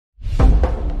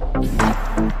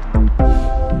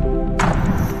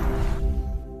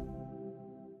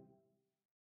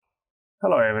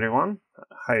Hello everyone,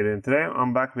 how are you doing today?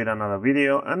 I'm back with another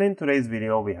video, and in today's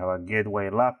video we have a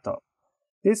Gateway laptop.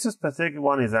 This specific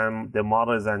one is the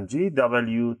model is an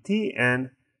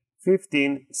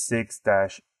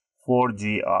Gwtn156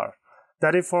 4Gr.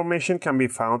 That information can be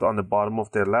found on the bottom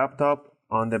of the laptop.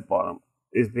 On the bottom,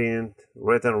 it's being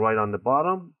written right on the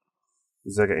bottom.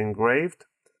 It's like engraved.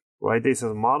 Right, this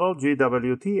is model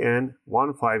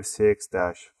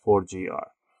Gwtn156 4Gr.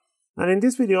 And in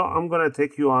this video, I'm going to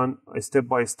take you on a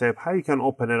step-by-step how you can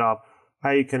open it up,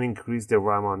 how you can increase the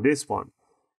RAM on this one.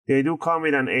 They do come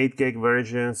with an 8 gig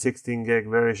version, 16 gig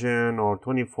version, or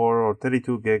 24 or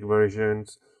 32 gig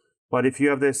versions. But if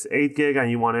you have this 8 gig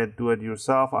and you want to do it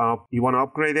yourself, you want to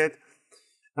upgrade it,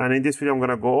 and in this video, I'm going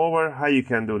to go over how you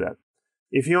can do that.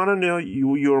 If you want to know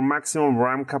your maximum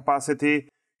RAM capacity,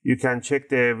 you can check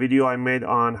the video I made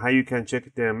on how you can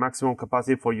check the maximum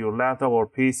capacity for your laptop or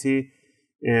PC.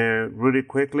 Really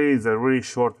quickly. It's a really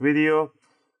short video,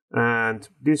 and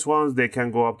these ones they can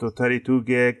go up to 32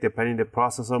 gig depending the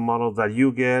processor model that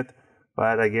you get.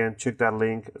 But again, check that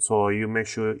link so you make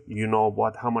sure you know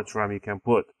how much RAM you can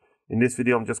put. In this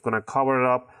video, I'm just going to cover it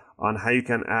up on how you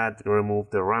can add and remove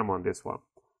the RAM on this one.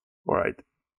 Alright,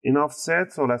 enough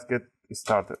said, so let's get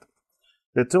started.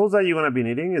 The tools that you're going to be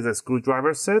needing is a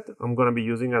screwdriver set. I'm going to be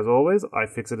using, as always,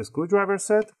 UFIXTEK screwdriver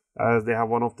set, as they have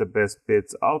one of the best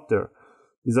bits out there.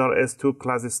 These are S2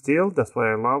 class steel, that's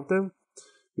why I love them.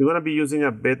 We're going to be using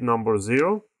a bit number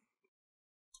 0.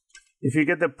 If you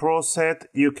get the Pro set,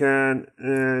 you can,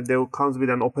 they comes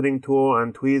with an opening tool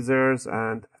and tweezers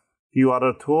and few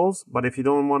other tools. But if you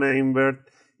don't want to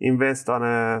invest on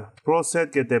a Pro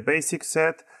set, get the basic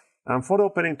set. And for the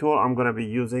opening tool, I'm going to be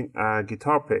using a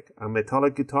guitar pick. And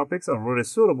metallic guitar picks are really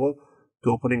suitable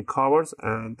to opening covers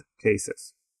and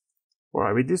cases.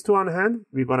 Alright, with these two on hand,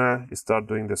 we're going to start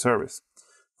doing the service.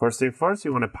 First thing first,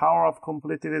 you want to power off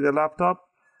completely the laptop,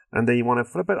 and then you want to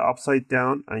flip it upside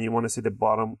down, and you want to see the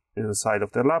bottom inside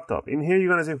of the laptop. In here, you're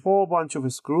going to see a whole bunch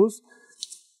of screws.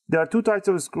 There are two types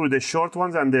of screws, the short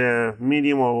ones and the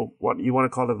medium, or what you want to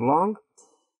call it long.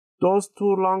 Those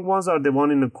two long ones are the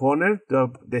one in the corner,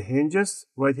 the hinges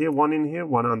right here, one in here,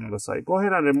 one on the other side. Go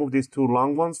ahead and remove these two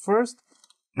long ones first,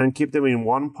 and keep them in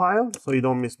one pile so you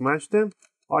don't mismatch them.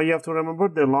 All you have to remember,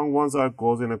 the long ones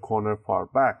goes in a corner far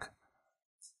back.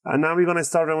 And now we're going to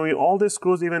start removing all the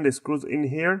screws, even the screws in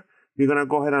here. We're going to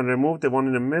go ahead and remove the one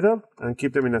in the middle and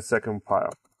keep them in a second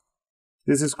pile.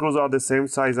 These screws are the same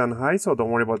size and height, so don't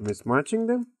worry about mismatching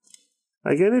them.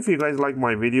 Again, if you guys like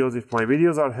my videos, if my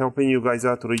videos are helping you guys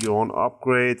out to do your own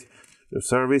upgrade, your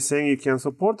servicing, you can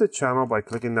support the channel by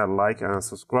clicking that like and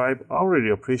subscribe. I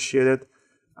really appreciate it.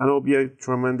 And it will be a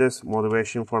tremendous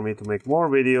motivation for me to make more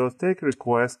videos, take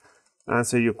requests,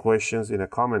 answer your questions in the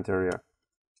comment area.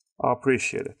 I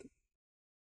appreciate it.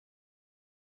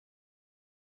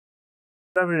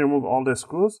 Now we remove all the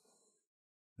screws.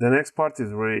 The next part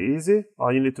is very easy.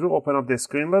 All you need to do, open up the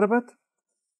screen a little bit.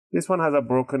 This one has a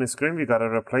broken screen. We gotta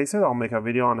replace it. I'll make a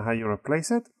video on how you replace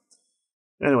it.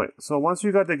 Anyway, so once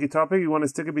you got the guitar pick, you want to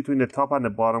stick it between the top and the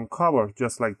bottom cover,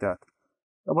 just like that.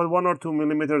 About 1 or 2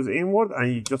 millimeters inward,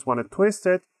 and you just want to twist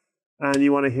it, and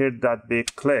you want to hear that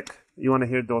big click. You want to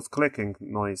hear those clicking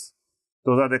noise.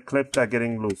 Those are the clips that are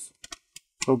getting loose.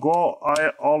 So go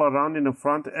all around in the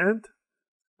front end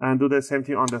and do the same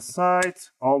thing on the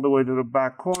sides, all the way to the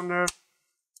back corner.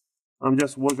 I'm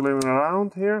just wiggling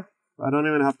around here. I don't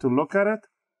even have to look at it.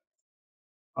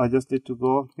 I just need to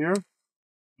go here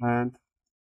and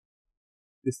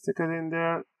stick it in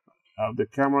there. I have the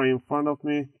camera in front of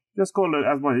me. Just go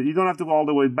as much. You don't have to go all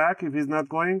the way back if it's not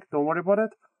going. Don't worry about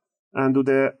it. And do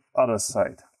the other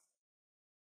side.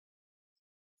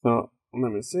 So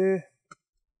let me see.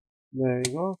 There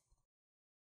you go.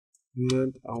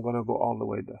 And I'm gonna go all the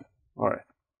way there. Alright.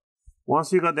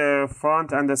 Once you got the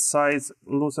front and the sides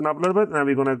loosen up a little bit, now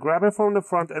we're gonna grab it from the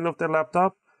front end of the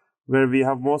laptop where we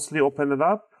have mostly opened it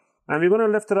up. And we're gonna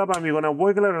lift it up and we're gonna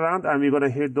wiggle it around, and we're gonna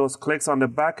hear those clicks on the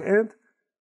back end.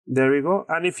 There we go.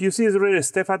 And if you see it's really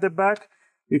stiff at the back,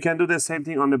 you can do the same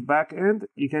thing on the back end.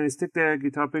 You can stick the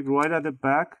guitar pick right at the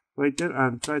back, right there,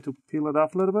 and try to peel it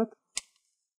off a little bit.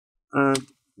 And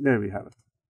there we have it.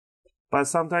 But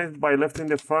sometimes by lifting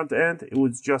the front end, it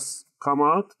would just come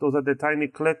out. Those are the tiny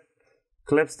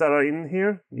clips that are in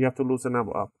here. You have to loosen them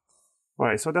up.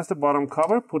 Alright, so that's the bottom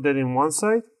cover. Put that in one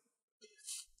side.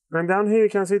 And down here, you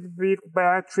can see the big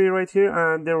battery right here,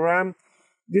 and the RAM.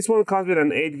 This one comes with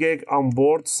an 8 gig on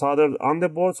board, soldered on the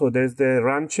board. So there's the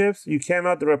RAM chips. You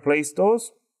cannot replace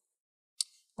those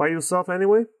by yourself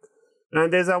anyway.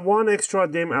 And there's a 1 extra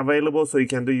DIMM available, so you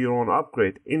can do your own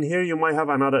upgrade. In here, you might have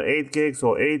another 8 gigs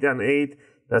or 8 and 8.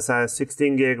 That's a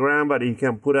 16 gig RAM, but you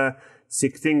can put a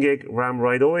 16 gig RAM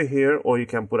right over here, or you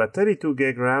can put a 32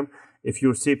 gig RAM if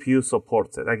your CPU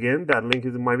supports it. Again, that link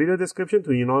is in my video description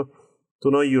to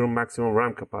know your maximum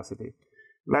RAM capacity.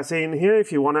 Let's say in here,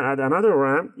 if you want to add another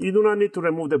RAM, you do not need to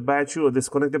remove the battery or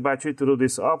disconnect the battery to do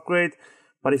this upgrade.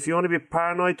 But if you want to be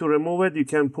paranoid to remove it, you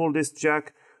can pull this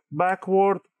jack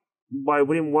backward by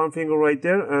putting one finger right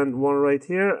there and one right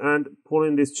here and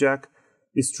pulling this jack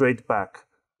straight back.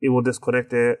 It will disconnect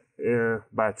the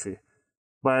battery.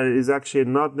 But it's actually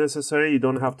not necessary. You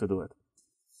don't have to do it.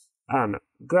 And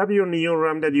grab your new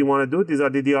RAM that you want to do. These are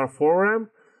DDR4 RAM.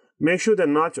 Make sure the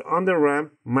notch on the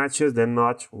RAM matches the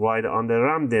notch right on the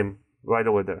RAM DIMM right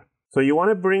over there. So you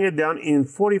want to bring it down in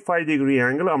 45-degree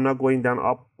angle. I'm not going down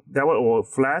up that way or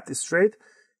flat, straight.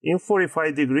 In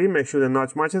 45-degree, make sure the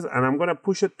notch matches. And I'm going to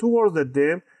push it towards the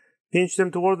DIMM, pinch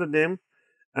them towards the DIMM.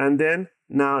 And then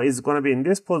now it's going to be in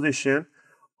this position.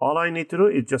 All I need to do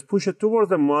is just push it towards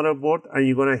the motherboard and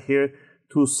you're going to hear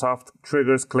two soft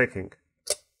triggers clicking.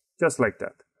 Just like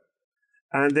that.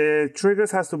 And the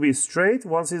triggers has to be straight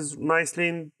once it's nicely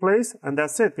in place, and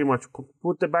that's it. Pretty much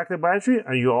put back the battery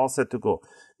and you're all set to go.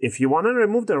 If you want to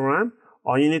remove the RAM,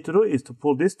 all you need to do is to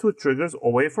pull these two triggers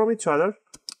away from each other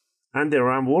and the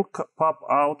RAM will pop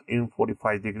out in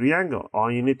 45-degree angle.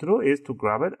 All you need to do is to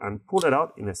grab it and pull it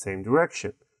out in the same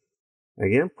direction.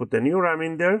 Again, put the new RAM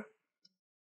in there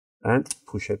and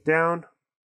push it down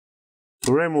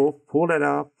to remove, pull it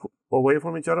out away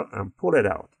from each other and pull it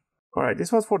out. Alright,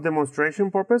 this was for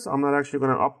demonstration purpose. I'm not actually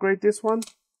going to upgrade this one,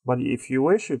 but if you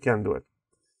wish, you can do it.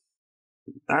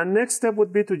 And next step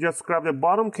would be to just grab the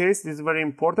bottom case. This is very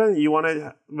important. You want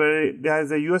to,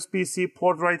 there's a USB-C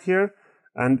port right here,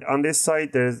 and on this side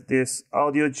there's this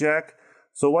audio jack.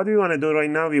 So what we want to do right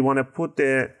now, we want to put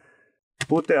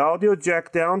the audio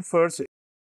jack down first.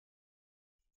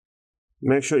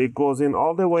 Make sure it goes in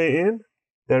all the way in.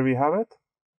 There we have it.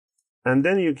 And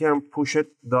then you can push it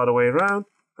the other way around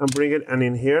and bring it, and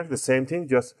in here the same thing,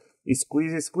 just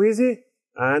squeezy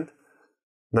and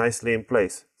nicely in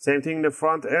place. Same thing in the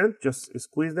front end, just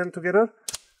squeeze them together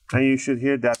and you should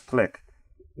hear that click.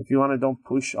 If you want to don't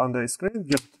push on the screen,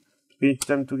 just pinch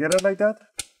them together like that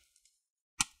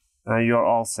and you're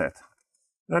all set.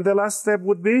 And the last step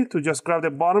would be to just grab the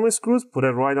bottom screws, put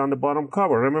it right on the bottom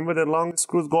cover. Remember, the long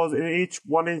screws goes in each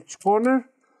corner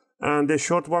and the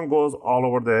short one goes all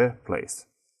over the place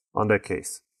on the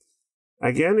case.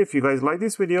 Again, if you guys like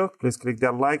this video, please click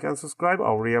that like and subscribe.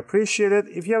 I really appreciate it.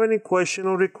 If you have any question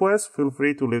or requests, feel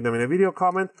free to leave them in a video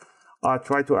comment. I'll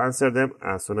try to answer them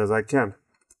as soon as I can.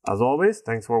 As always,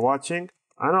 thanks for watching,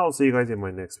 and I'll see you guys in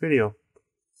my next video.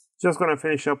 Just gonna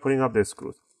finish up putting up the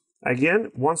screws.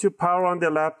 Again, once you power on the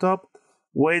laptop,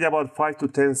 wait about 5 to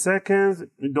 10 seconds.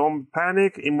 Don't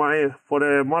panic. For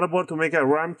the motherboard to make a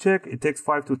RAM check, it takes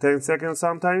 5 to 10 seconds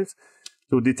sometimes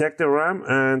to detect the RAM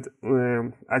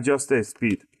and adjust the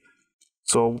speed.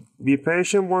 So be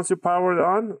patient. Once you power it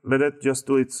on, let it just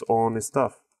do its own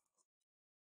stuff.